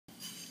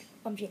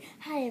OMG.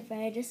 Hi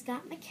everybody, I just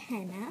got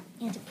McKenna,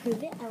 and to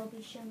prove it, I will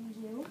be showing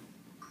you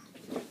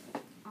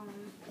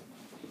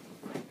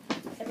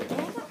everything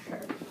I got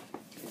her.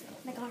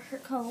 And I got her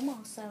comb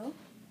also.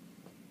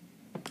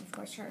 Of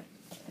course her.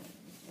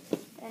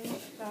 Then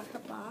I got her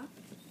box.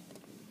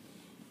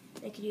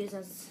 They could use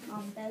as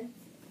beds.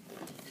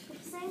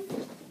 The same,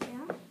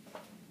 yeah.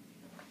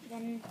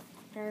 Then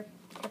her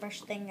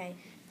brush thing, the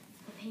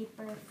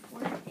paper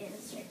for it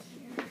is right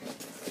here.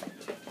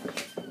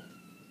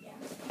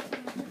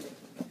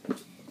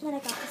 Then I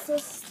got this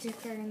little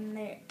sticker in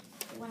there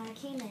when I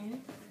came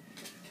in.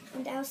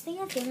 And I was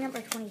thinking of getting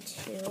number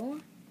 22.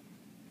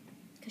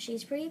 Because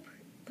she's pretty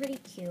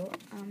cute.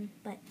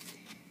 But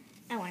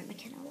I wanted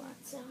McKenna a lot,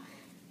 so.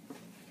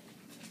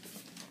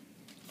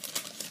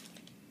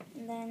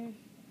 And then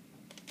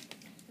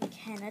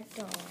McKenna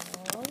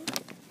doll.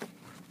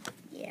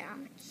 Yeah,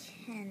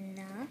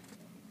 McKenna.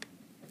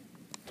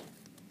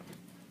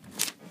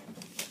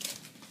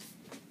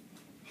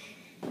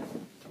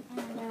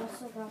 And I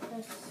also got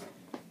this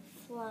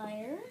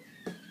flyer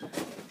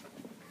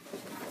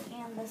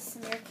and this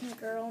American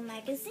Girl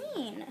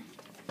magazine.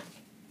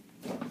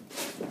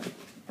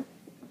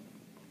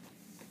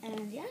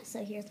 And yeah,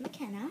 so here's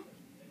McKenna.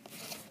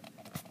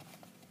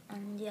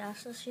 And yeah,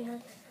 so she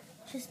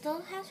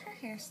still has her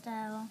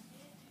hairstyle.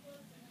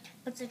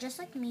 But they're just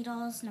like me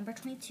dolls, number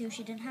 22.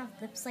 She didn't have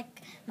lips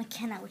like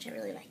McKenna, which I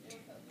really liked.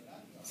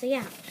 So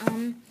yeah,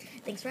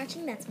 thanks for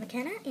watching. That's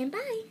McKenna, and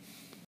bye!